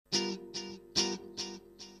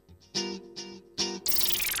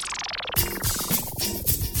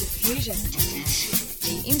Diffusion,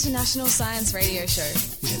 the international science radio show.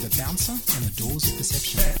 We have a bouncer on the doors of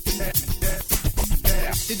perception.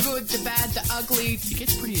 The good, the bad, the ugly. It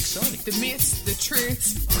gets pretty exciting. The myths, the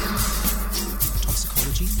truths.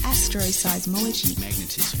 Toxicology, astroseismology,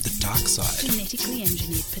 magnetism, the dark side, genetically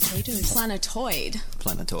engineered potatoes, Planetoid.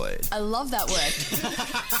 Planetoid. I love that word.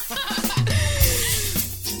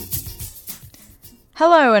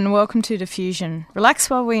 Hello and welcome to Diffusion. Relax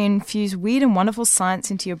while we infuse weird and wonderful science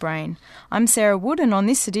into your brain. I'm Sarah Wood, and on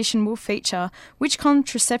this edition we'll feature which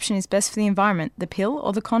contraception is best for the environment, the pill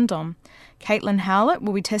or the condom. Caitlin Howlett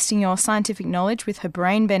will be testing your scientific knowledge with her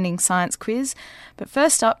brain-bending science quiz. But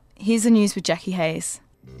first up, here's the news with Jackie Hayes.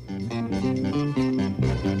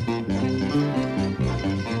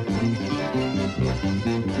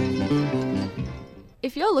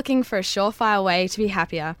 If you're looking for a surefire way to be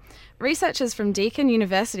happier, researchers from Deakin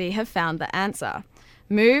University have found the answer.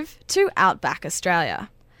 Move to Outback Australia.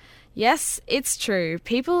 Yes, it's true.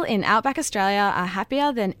 People in Outback Australia are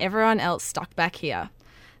happier than everyone else stuck back here.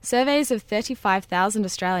 Surveys of 35,000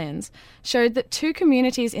 Australians showed that two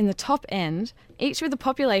communities in the top end, each with a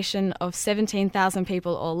population of 17,000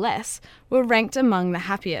 people or less, were ranked among the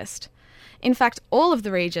happiest. In fact, all of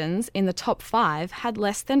the regions in the top 5 had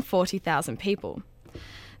less than 40,000 people.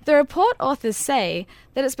 The report authors say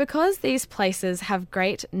that it's because these places have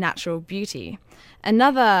great natural beauty.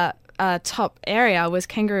 Another top area was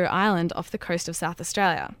Kangaroo Island off the coast of South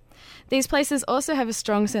Australia. These places also have a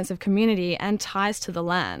strong sense of community and ties to the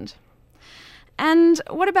land. And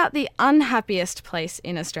what about the unhappiest place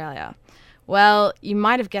in Australia? Well, you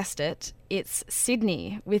might have guessed it, it's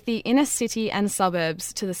Sydney, with the inner city and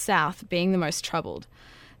suburbs to the south being the most troubled.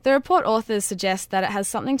 The report authors suggest that it has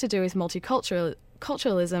something to do with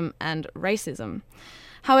multiculturalism and racism.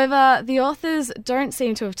 However, the authors don't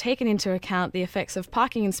seem to have taken into account the effects of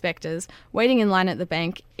parking inspectors, waiting in line at the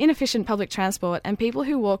bank, inefficient public transport, and people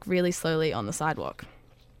who walk really slowly on the sidewalk.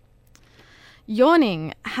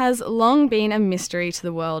 Yawning has long been a mystery to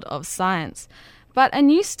the world of science, but a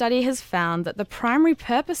new study has found that the primary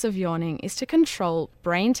purpose of yawning is to control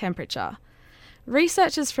brain temperature.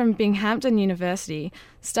 Researchers from Binghamton University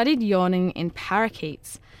studied yawning in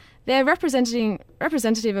parakeets. They're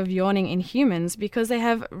representative of yawning in humans because they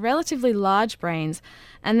have relatively large brains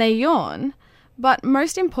and they yawn, but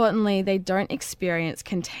most importantly, they don't experience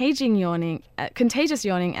contagious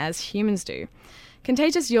yawning as humans do.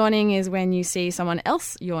 Contagious yawning is when you see someone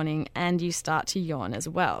else yawning and you start to yawn as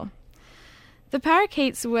well. The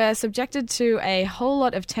parakeets were subjected to a whole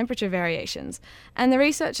lot of temperature variations, and the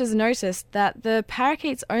researchers noticed that the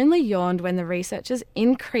parakeets only yawned when the researchers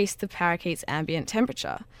increased the parakeet's ambient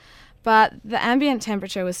temperature. But the ambient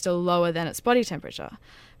temperature was still lower than its body temperature,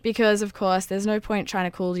 because, of course, there's no point trying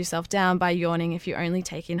to cool yourself down by yawning if you only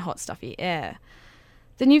take in hot, stuffy air.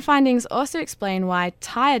 The new findings also explain why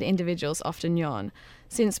tired individuals often yawn,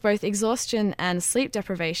 since both exhaustion and sleep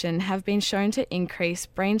deprivation have been shown to increase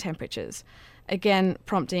brain temperatures, again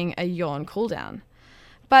prompting a yawn cooldown.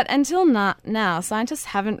 But until now, scientists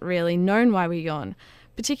haven't really known why we yawn,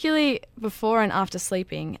 particularly before and after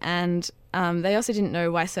sleeping, and they also didn't know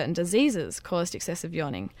why certain diseases caused excessive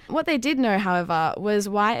yawning. What they did know, however, was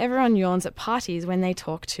why everyone yawns at parties when they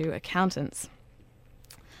talk to accountants.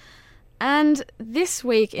 And this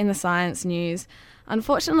week in the science news,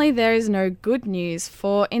 unfortunately there is no good news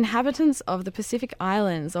for inhabitants of the Pacific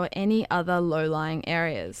Islands or any other low-lying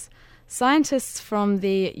areas. Scientists from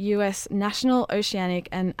the US National Oceanic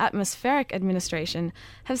and Atmospheric Administration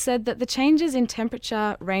have said that the changes in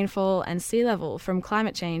temperature, rainfall, and sea level from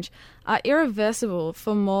climate change are irreversible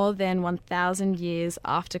for more than 1,000 years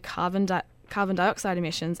after carbon dioxide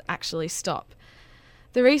emissions actually stop.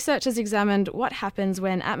 The researchers examined what happens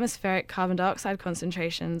when atmospheric carbon dioxide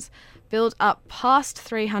concentrations build up past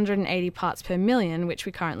 380 parts per million, which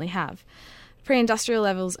we currently have. Pre-industrial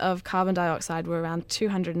levels of carbon dioxide were around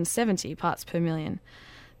 270 parts per million.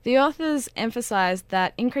 The authors emphasised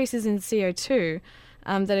that increases in CO2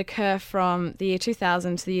 that occur from the year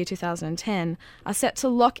 2000 to the year 2010 are set to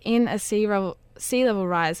lock in a sea level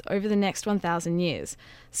rise over the next 1,000 years,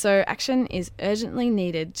 so action is urgently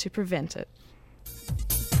needed to prevent it.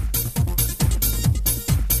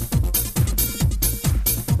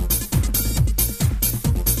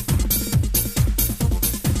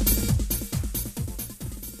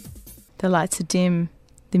 The lights are dim,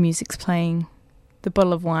 the music's playing, the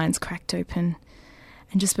bottle of wine's cracked open,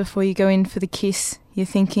 and just before you go in for the kiss, you're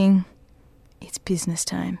thinking, it's business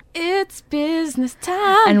time. It's business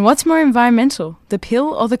time! And what's more environmental, the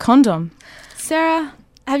pill or the condom? Sarah,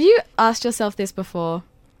 have you asked yourself this before?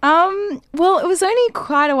 Well, it was only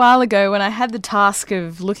quite a while ago when I had the task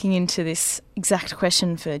of looking into this exact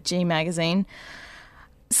question for G Magazine.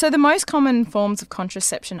 So the most common forms of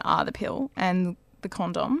contraception are the pill and the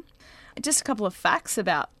condom. Just a couple of facts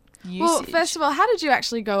about usage. Well, first of all, how did you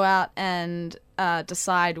actually go out and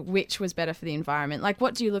decide which was better for the environment? Like,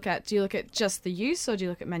 what do you look at? Do you look at just the use, or do you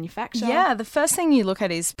look at manufacture? Yeah, the first thing you look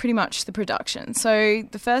at is pretty much the production. So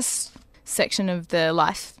the first section of the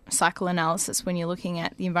life cycle analysis when you're looking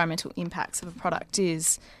at the environmental impacts of a product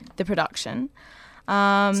is the production.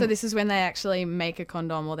 So this is when they actually make a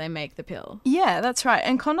condom or they make the pill. Yeah, that's right.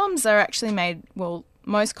 And condoms are actually made, well,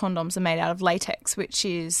 most condoms are made out of latex, which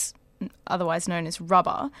is otherwise known as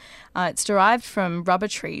rubber. It's derived from rubber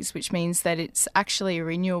trees, which means that it's actually a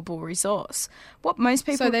renewable resource. What most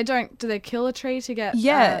people... So do they kill a tree to get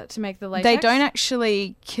to make the latex? They don't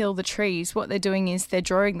actually kill the trees. What they're doing is they're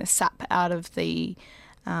drawing the sap out of the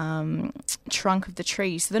trunk of the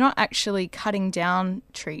tree. So they're not actually cutting down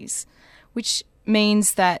trees, which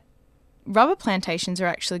means that rubber plantations are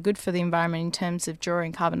actually good for the environment in terms of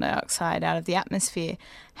drawing carbon dioxide out of the atmosphere.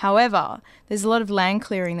 However, there's a lot of land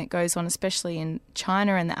clearing that goes on, especially in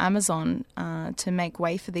China and the Amazon, to make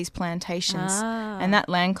way for these plantations. And that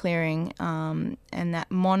land clearing and that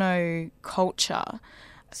monoculture.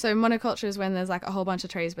 So monoculture is when there's like a whole bunch of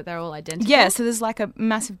trees, but they're all identical? Yeah, so there's like a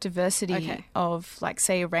massive diversity of, like,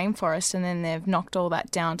 say, a rainforest, and then they've knocked all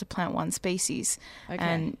that down to plant one species. Okay.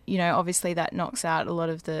 And, you know, obviously that knocks out a lot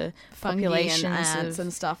of the fungi populations and ants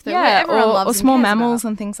and stuff. Or small mammals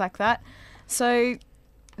and things like that. So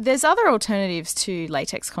there's other alternatives to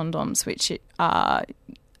latex condoms, which are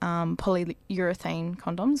polyurethane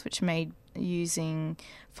condoms, which are made using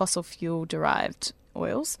fossil fuel-derived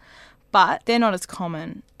oils. But they're not as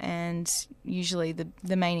common, and usually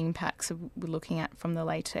the main impacts we're looking at from the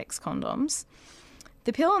latex condoms.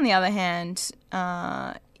 The pill, on the other hand,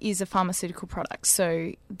 is a pharmaceutical product.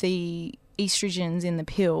 So the estrogens in the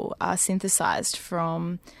pill are synthesized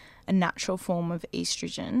from a natural form of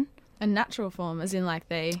estrogen. A natural form, as in like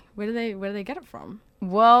where do they get it from?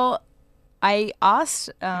 Well, I asked,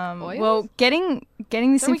 getting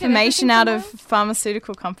this information out of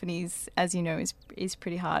pharmaceutical companies, as you know, is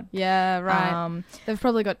pretty hard. Yeah, right. They've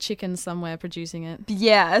probably got chickens somewhere producing it.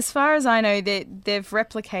 Yeah, as far as I know, they've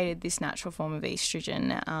replicated this natural form of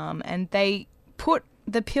estrogen, and they put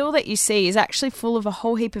the pill that you see is actually full of a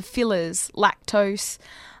whole heap of fillers, lactose,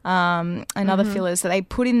 and other fillers that they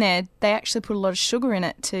put in there. They actually put a lot of sugar in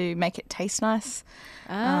it to make it taste nice.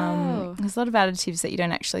 There's a lot of additives that you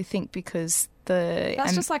don't actually think because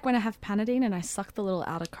That's just like when I have Panadeine and I suck the little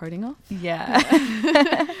outer coating off. Yeah.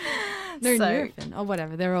 No, Nurofen or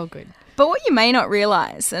whatever. They're all good. But what you may not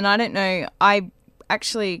realise, and I don't know,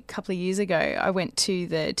 actually, a couple of years ago, I went to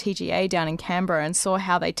the TGA down in Canberra and saw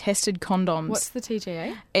how they tested condoms. What's the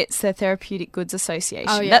TGA? It's the Therapeutic Goods Association.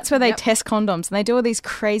 Oh, yeah. That's where they test condoms, and they do all these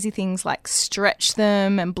crazy things like stretch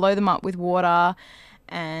them and blow them up with water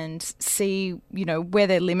and see, you know, where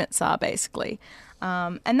their limits are, basically.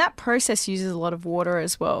 And that process uses a lot of water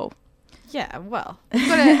as well. Yeah, well, what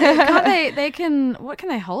can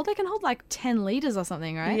they hold? They can hold like 10 litres or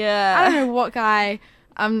something, right? Yeah. I don't know what guy...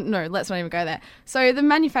 no, let's not even go there. So the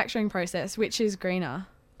manufacturing process, which is greener?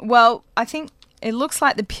 Well, I think it looks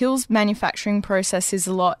like the pills manufacturing process is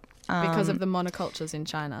a lot... because of the monocultures in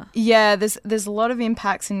China. Yeah, there's a lot of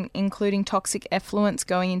impacts, including toxic effluents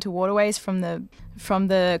going into waterways from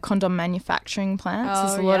the condom manufacturing plants.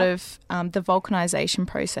 There's a lot of the vulcanization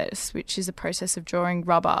process, which is a process of drawing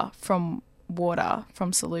rubber from water,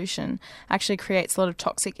 from solution, actually creates a lot of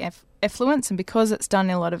toxic effluents, and because it's done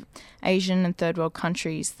in a lot of Asian and third world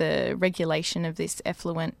countries, the regulation of this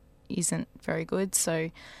effluent isn't very good,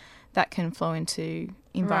 so that can flow into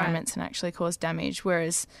environments and actually cause damage,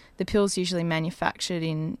 whereas the pill's usually manufactured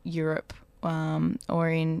in Europe or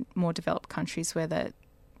in more developed countries where the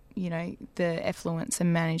effluents are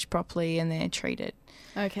managed properly and they're treated.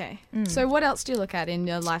 Okay. So what else do you look at in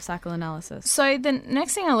your life cycle analysis? So the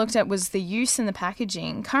next thing I looked at was the use and the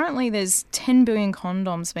packaging. Currently there's 10 billion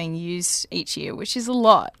condoms being used each year, which is a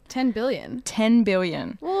lot. 10 billion? 10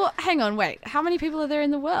 billion. Well, hang on, wait. How many people are there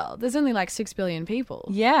in the world? There's only like 6 billion people.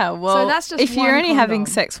 Yeah, well, so that's just if you're only condom. having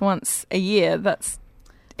sex once a year, that's...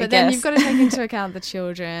 But then you've got to take into account the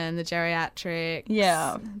children, the geriatrics,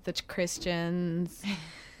 the Christians.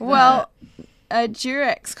 Well, a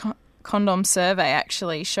Durex condom survey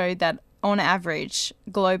actually showed that on average,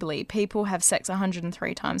 globally, people have sex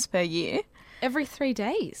 103 times per year. Every 3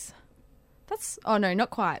 days? That's, oh no, not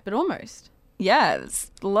quite, but almost. Yeah, there's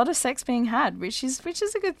a lot of sex being had, which is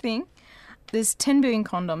a good thing. There's 10 billion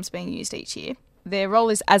condoms being used each year. their role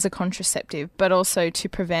is as a contraceptive, but also to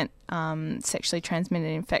prevent sexually transmitted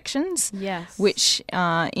infections. Yes. Which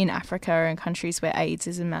in Africa and countries where AIDS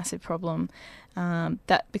is a massive problem,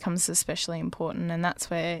 that becomes especially important, and that's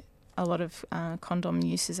where a lot of condom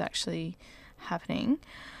use is actually happening.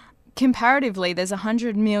 Comparatively, there's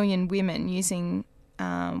 100 million women using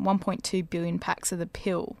 1.2 billion packs of the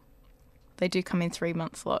pill. They do come in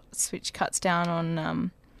 3-month lots, which cuts down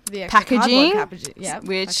on the extra packaging.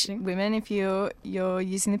 Which Which women, if you're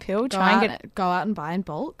using the pill, go out and buy in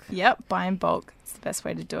bulk. Yep, buy in bulk. It's the best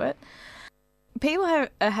way to do it. People are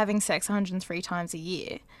having sex 103 times a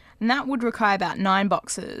year, and that would require about 9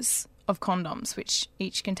 boxes of condoms, which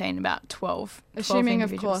each contain about 12 Assuming, of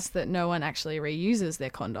individuals. course, that no one actually reuses their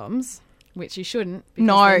condoms, which you shouldn't, because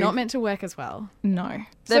No. they're not meant to work as well. No.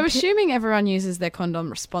 So assuming everyone uses their condom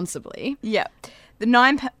responsibly. Yeah. The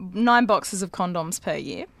 9 boxes of condoms per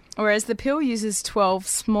year, whereas the pill uses 12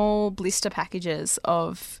 small blister packages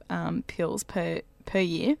of pills per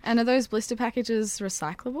year. And are those blister packages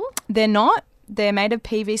recyclable? They're not. They're made of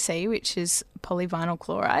PVC, which is polyvinyl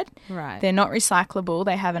chloride. Right. They're not recyclable.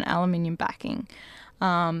 They have an aluminium backing.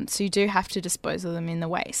 So you do have to dispose of them in the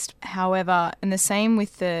waste. However, and the same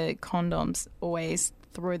with the condoms, always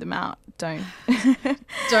throw them out. Don't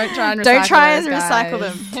try and recycle don't try those and recycle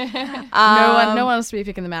guys. them. No one wants to be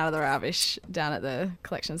picking them out of the rubbish down at the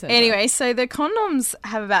collection centre. Anyway, so the condoms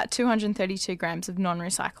have about 232 grams of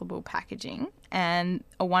non-recyclable packaging, and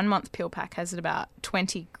a 1-month pill pack has about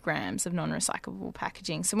 20 grams of non-recyclable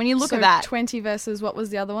packaging. So when you look at that, 20 versus what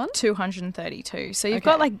was the other one? 232. So you've Okay.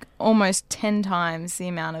 got like almost 10 times the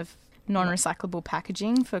amount of non-recyclable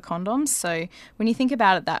packaging for condoms. So when you think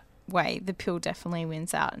about it that way, the pill definitely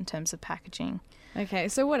wins out in terms of packaging. Okay,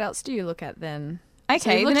 so what else do you look at then?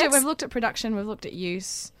 Okay, So we've the looked at production, we've looked at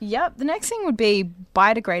use. Yep, the next thing would be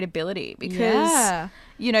biodegradability, because Yeah.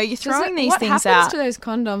 you're throwing these what things happens out. to those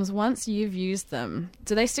condoms once you've used them?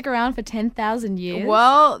 Do they stick around for 10,000 years?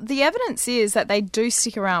 Well, the evidence is that they do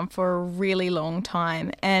stick around for a really long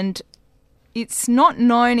time, and it's not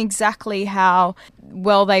known exactly how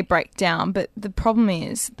well they break down, but the problem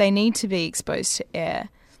is they need to be exposed to air.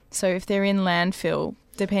 So if they're in landfill,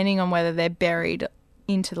 depending on whether they're buried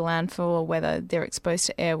into the landfill or whether they're exposed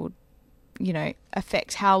to air, will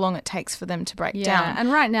affect how long it takes for them to break down.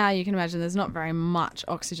 And right now you can imagine there's not very much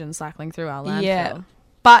oxygen cycling through our landfill. Yeah.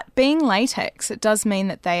 But being latex, it does mean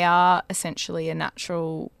that they are essentially a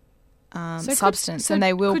natural substance, and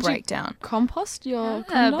they will could you break down. Compost your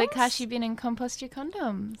condoms? But cash you bin and compost your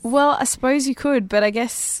condoms. Well, I suppose you could, but I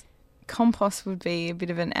guess compost would be a bit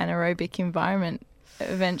of an anaerobic environment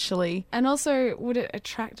eventually. And also, would it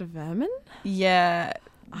attract vermin? Yeah.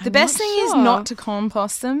 The I'm best not thing is sure. not to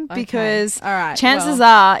compost them, Okay. because All right, chances well.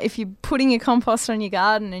 are, if you're putting your compost on your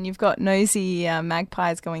garden and you've got nosy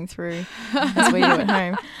magpies going through, as we do at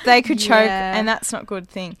home, they could choke, Yeah. and that's not a good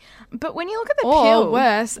thing. But when you look at the Or pill,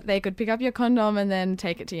 worse, they could pick up your condom and then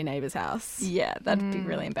take it to your neighbour's house. yeah, that'd be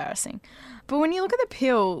really embarrassing. But when you look at the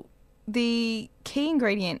pill, the key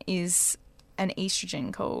ingredient is an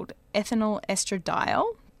estrogen called ethinyl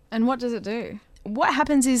estradiol. And what does it do? What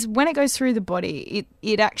happens is when it goes through the body,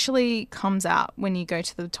 it actually comes out when you go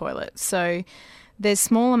to the toilet. So there's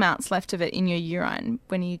small amounts left of it in your urine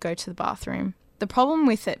when you go to the bathroom. The problem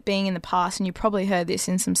with it being in the past, and you probably heard this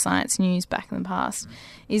in some science news back in the past,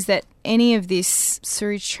 is that any of this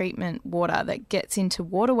sewage treatment water that gets into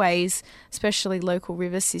waterways, especially local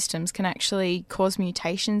river systems, can actually cause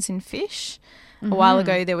mutations in fish. A while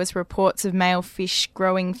ago, there was reports of male fish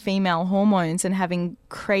growing female hormones and having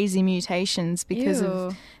crazy mutations because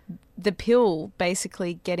of the pill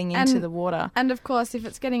basically getting into the water. And of course, if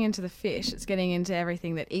it's getting into the fish, it's getting into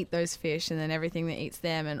everything that eat those fish and then everything that eats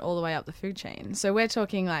them and all the way up the food chain. So we're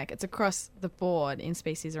talking like it's across the board in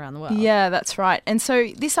species around the world. Yeah, that's right. And so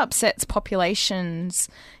this upsets populations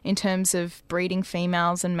in terms of breeding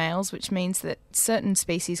females and males, which means that certain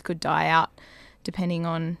species could die out depending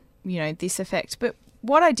on this effect. But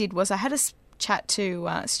what I did was I had a chat to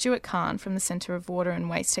Stuart Kahn from the Centre of Water and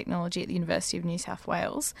Waste Technology at the University of New South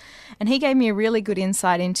Wales, and he gave me a really good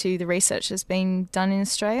insight into the research that's been done in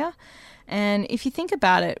Australia. And if you think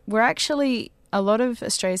about it, a lot of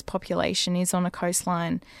Australia's population is on a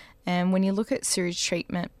coastline, and when you look at sewage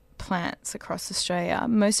treatment plants across Australia,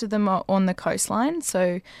 most of them are on the coastline.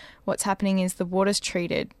 So what's happening is the water's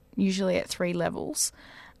treated usually at 3 levels,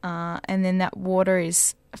 and then that water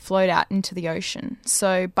is flowed out into the ocean.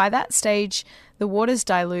 So by that stage, the water's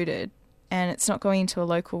diluted and it's not going into a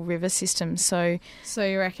local river system. So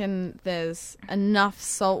you reckon there's enough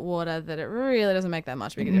salt water that it really doesn't make that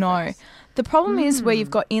much big a difference? no. The problem is where you've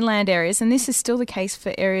got inland areas, and this is still the case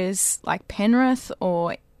for areas like Penrith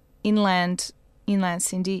or inland inland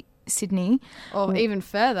Sydney. Or even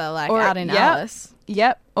further, like Or- out in yep. Alice.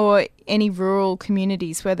 Yep, or any rural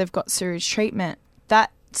communities where they've got sewage treatment.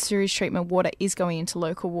 That sewage treatment water is going into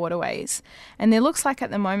local waterways. And there looks like at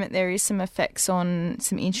the moment there is some effects on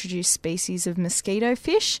some introduced species of mosquito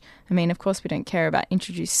fish. I mean, of course, we don't care about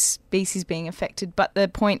introduced species being affected, but the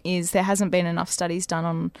point is there hasn't been enough studies done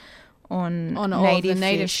on On all native the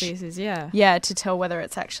native fish. species, yeah. Yeah, to tell whether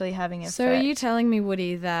it's actually having effect. So are you telling me,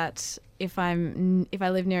 Woody, that if I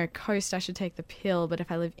live near a coast, I should take the pill, but if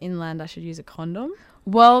I live inland, I should use a condom?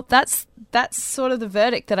 Well, that's sort of the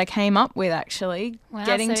verdict that I came up with, actually, Wow,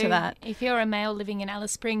 getting so to that. If you're a male living in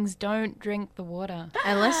Alice Springs, don't drink the water.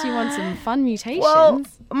 Unless you want some fun mutations. Well,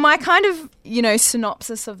 my kind of,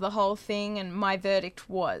 synopsis of the whole thing and my verdict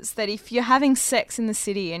was that if you're having sex in the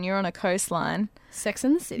city and you're on a coastline, Sex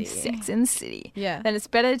in the City. sex in the city, Yeah. then it's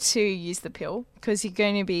better to use the pill because you're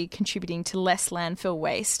going to be contributing to less landfill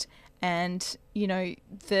waste. And,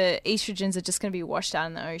 the estrogens are just going to be washed out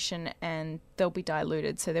in the ocean and they'll be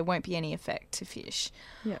diluted, so there won't be any effect to fish.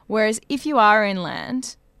 Yeah. Whereas if you are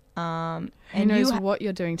inland, Who and knows what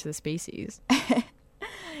you're doing to the species?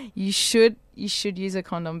 you should use a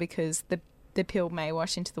condom because the pill may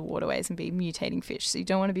wash into the waterways and be mutating fish. So you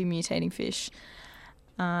don't want to be mutating fish.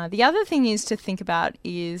 The other thing is to think about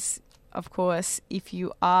is, of course, if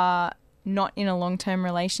you are not in a long-term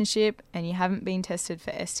relationship and you haven't been tested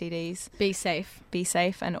for STDs, Be safe. be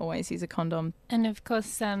safe and always use a condom. And of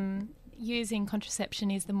course, using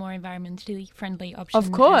contraception is the more environmentally friendly option.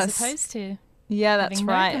 Of course. As opposed to Yeah, that's having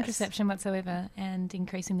no right. contraception whatsoever and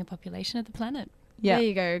increasing the population of the planet. Yeah. There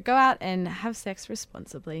you go. Go out and have sex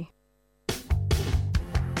responsibly.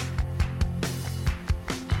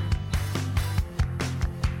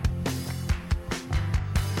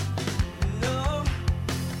 No,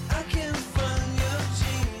 I can't find your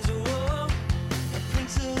jeans, oh, a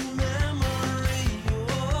printed memory,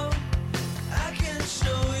 oh, I can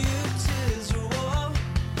show you tears, oh,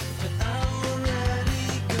 but I'm already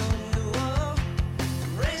gone, oh,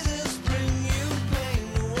 razors bring you pain,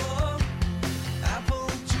 oh, apple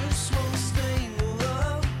juice won't stain,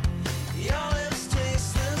 oh,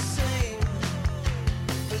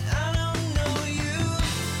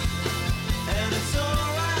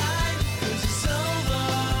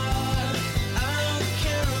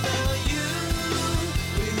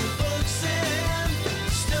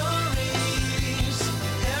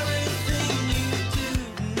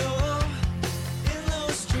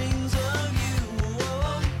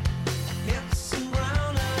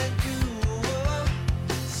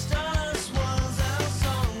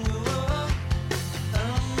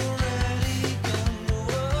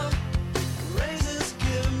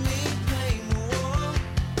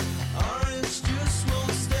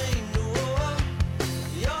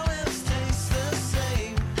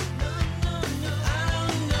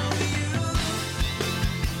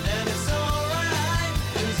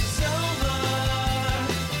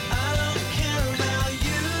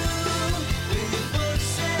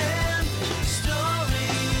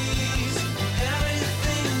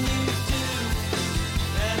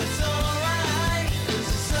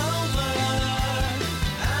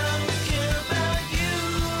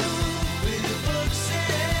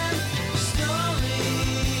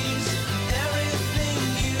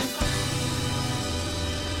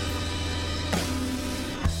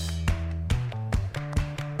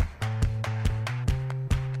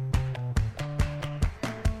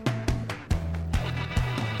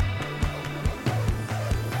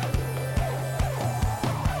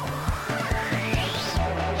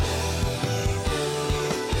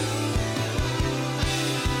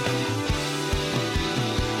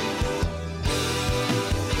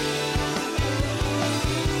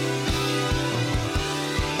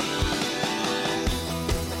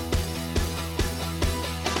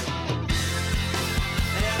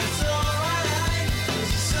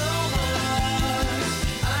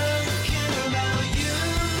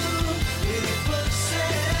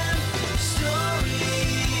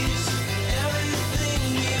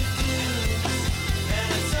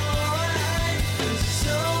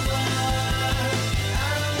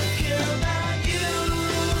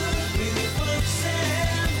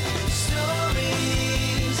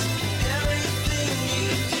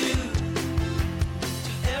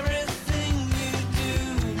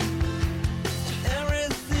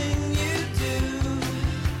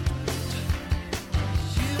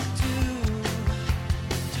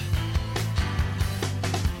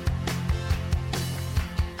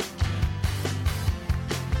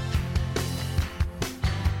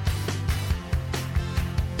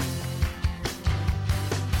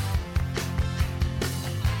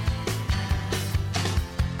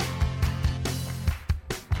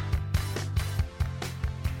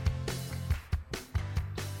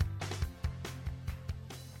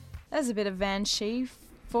 There's a bit of Van Shee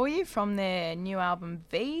for you from their new album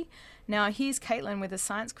V. Now, here's Caitlin with a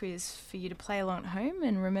science quiz for you to play along at home.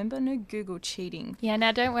 And remember, no Google cheating. Yeah,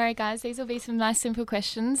 now don't worry, guys. These will be some nice, simple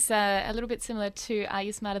questions. A little bit similar to Are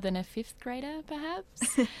You Smarter Than a Fifth Grader,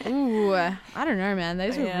 perhaps? Ooh, I don't know, man.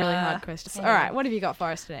 Those were really Yeah. hard questions. Yeah. All right, what have you got for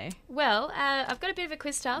us today? Well, I've got a bit of a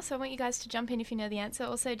quiz style, so I want you guys to jump in if you know the answer.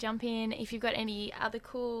 Also, jump in if you've got any other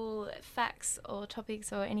cool facts or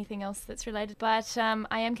topics or anything else that's related. But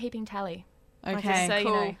I am keeping tally. Okay, Just so you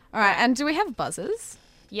cool. know. All right, and do we have buzzers?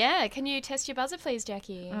 Yeah, can you test your buzzer, please,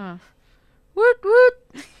 Jackie? Woot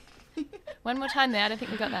woot. One more time there. I don't think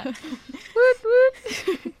we got that. Woot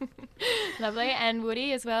woot. Lovely. And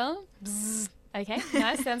Woody as well. Okay,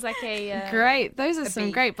 nice. Sounds like a Great. Those are some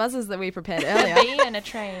bee. great buzzers that we prepared a earlier. bee and a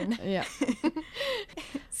train. Yeah.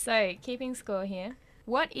 So, keeping score here.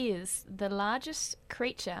 What is the largest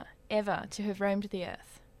creature ever to have roamed the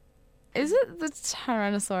Earth? Is it the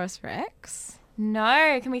Tyrannosaurus Rex?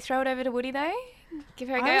 No. Can we throw it over to Woody, though? Give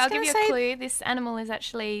her a go. I was I'll give gonna you say- a clue. This animal is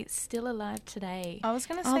actually still alive today. I was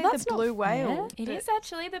going to Oh, say that's the not blue fair. whale. It is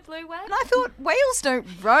actually the blue whale. And I thought whales don't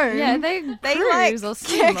roam. Yeah, they cruise or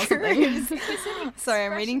swim or something. Sorry,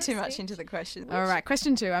 I'm reading too expression of much speech. into the question. All right,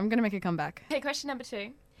 question 2. I'm going to make a comeback. Okay, question number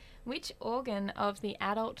 2. Which organ of the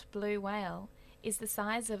adult blue whale is the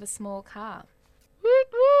size of a small car? Woot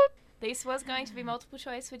woot. This was going to be multiple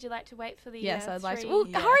choice. Would you like to wait for the Yes, I'd like to. 3? Well,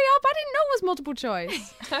 hurry up. I didn't know it was multiple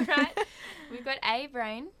choice. All right. We've got A,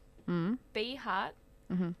 brain, Mm. B, heart,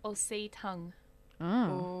 Mhm. or C, tongue.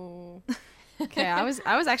 Oh. Okay, I was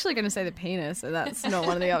actually going to say the penis, so that's not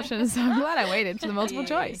one of the options. So I'm glad I waited to the multiple Yeah.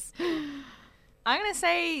 choice. I'm going to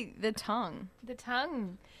say the tongue. The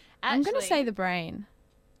tongue. I'm going to Actually, say the brain.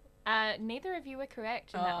 neither of you were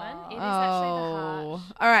correct in that one. It is actually the heart.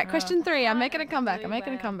 All right, question 3. I'm Heart making a of comeback. blue I'm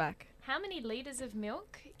making a whale. comeback. How many litres of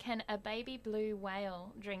milk can a baby blue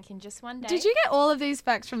whale drink in just one day? Did you get all of these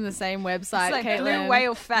facts from the same website, It's like Caitlin?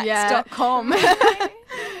 bluewhalefacts.com.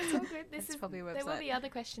 It's all good. This It's is probably a There will website. be other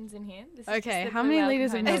questions in here. This is Okay, just the how blue many whale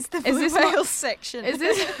litres of component. It's the Is blue this whale what- section. Is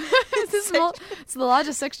this it's the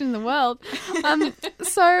largest section in the world?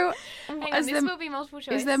 So, Hang on, is this there, will be multiple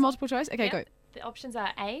choice. is there multiple choice? Okay, Yep. go. The options are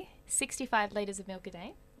A, 65 litres of milk a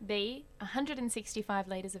day, B, 165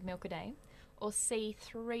 litres of milk a day, or C,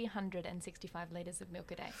 365 litres of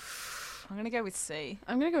milk a day. I'm going to go with C.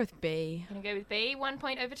 I'm gonna go with B. Gonna go with B. 1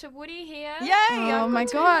 point over to Woody here. Yay! Oh I've my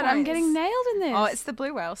got 2 god, I'm points. getting nailed in this. Oh, it's the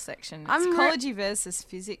blue whale section. It's I'm re- ecology versus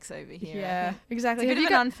physics over here. yeah, It's exactly. a Have bit you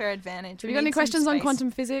of an got, unfair advantage. have We you got any need some questions on space.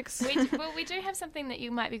 quantum physics? We do have something that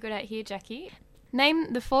you might be good at here, Jackie.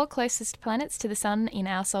 Name the 4 closest planets to the sun in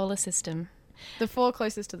our solar system. The 4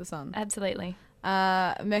 closest to the sun: Absolutely.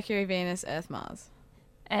 Mercury, Venus, Earth, Mars,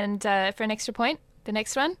 And for an extra point, the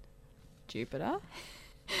next one. Jupiter.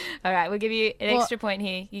 All right, we'll give you an Well, extra point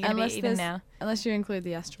here. You're going to unless be even there's- now. Unless you include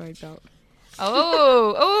the asteroid belt.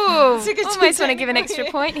 Oh, Took it too almost want to give an technical extra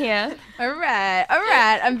here. point here. All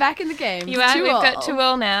right. I'm back in the game. You are. 2 We've all. got 2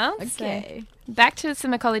 all now. So Okay. back to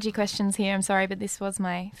some ecology questions here. I'm sorry, but this was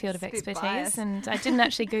my field of It's a bit expertise, biased. and I didn't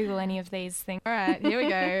actually Google any of these things. All right, here we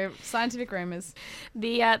go. Scientific rumors.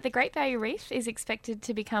 The Great Barrier Reef is expected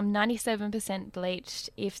to become 97% bleached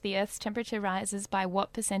if the Earth's temperature rises by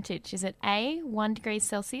what percentage? Is it A, 1 degree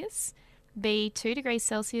Celsius, B, 2 degrees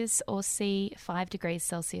Celsius, or C, 5 degrees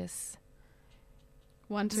Celsius?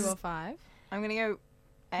 1, 2, or 5. I'm going to go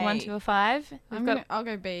A. 1, 2, or 5? I'll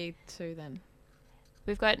go B 2 then.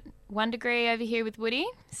 We've got 1 degree over here with Woody,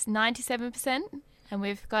 it's 97%, and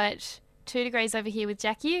we've got 2 degrees over here with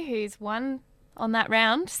Jackie, who's won on that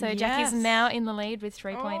round. So Jackie's Yes. now in the lead with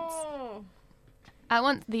 3 points. Oh. I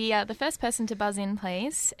want the first person to buzz in,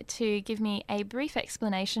 please, to give me a brief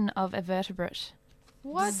explanation of a vertebrate.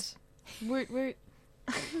 What? Woot woot.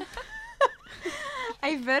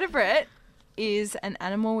 A vertebrate is an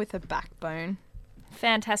animal with a backbone.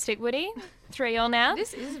 Fantastic, Woody. 3 all now.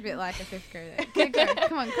 This is a bit like a 5th grader. Okay, go.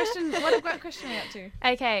 Come on, question. What question are we up to?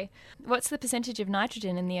 Okay, what's the percentage of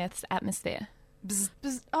nitrogen in the Earth's atmosphere? Bzz.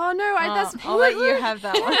 Oh no, that's. I'll let you have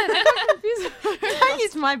that one. I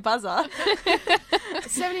used my buzzer.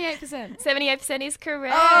 78%. 78% is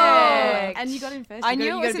correct. Oh, and you got in first. I You knew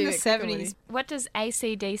gotta- it you was gotta in be the a bit quicker, 70s. Woody. What does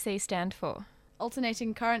ACDC stand for?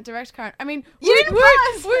 Alternating current, direct current. I mean, You didn't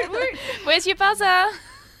buzz. Where's your buzzer? All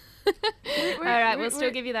woot, right, we'll woot, still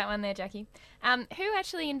woot. give you that one there, Jackie. Who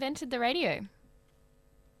actually invented the radio?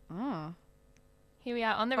 Oh. Here we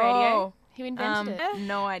are on the radio. Who invented it?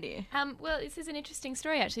 No idea. Well, this is an interesting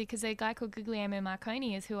story actually, because a guy called Guglielmo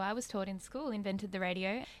Marconi is who I was taught in school invented the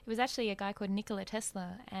radio. It was actually a guy called Nikola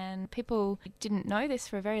Tesla, and people didn't know this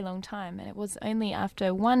for a very long time. And it was only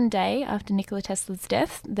after one day after Nikola Tesla's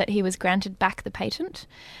death that he was granted back the patent,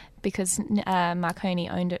 because Marconi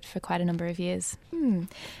owned it for quite a number of years.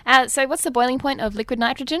 So what's the boiling point of liquid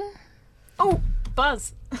nitrogen? Oh,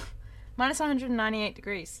 buzz. Minus 198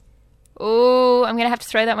 degrees. Oh, I'm going to have to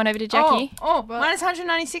throw that one over to Jackie. Oh, minus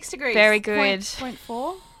 196 degrees. Very good.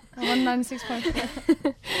 0.4?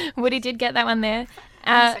 196.4. Woody did get that one there.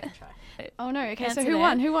 Second try. Oh, no. Okay, so Answer who there.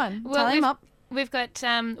 won? Who won? Well, Tally him up. We've got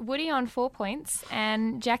Woody on 4 points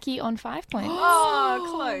and Jackie on 5 points.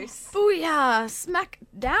 Oh, close. Booyah! Smack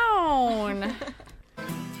down!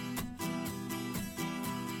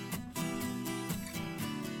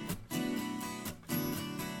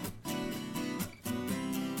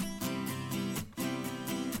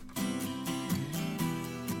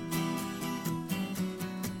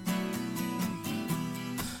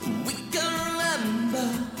 We can remember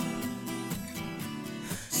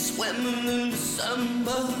swimming in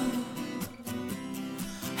December,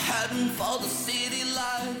 heading for the city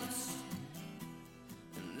lights.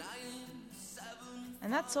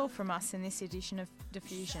 And that's all from us in this edition of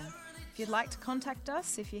Diffusion. If you'd like to contact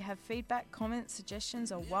us, if you have feedback, comments,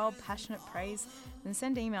 suggestions, or wild, passionate praise, then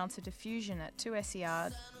send email to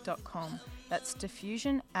diffusion@2ser.com. That's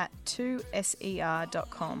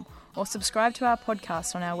diffusion@2ser.com. Or subscribe to our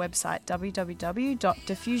podcast on our website,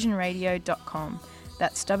 www.diffusionradio.com.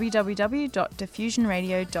 That's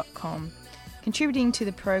www.diffusionradio.com. Contributing to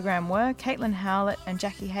the program were Caitlin Howlett and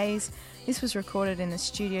Jackie Hayes. This was recorded in the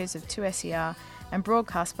studios of 2SER and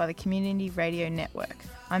broadcast by the Community Radio Network.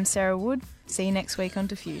 I'm Sarah Wood. See you next week on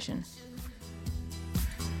Diffusion.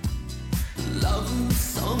 Love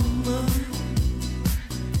summer,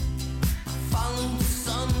 follow the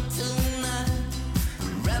sun tonight,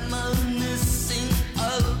 reminiscing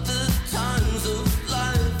of the times of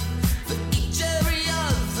life, for each every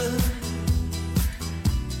other,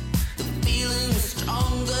 the feeling is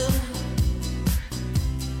stronger,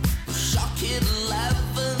 shock it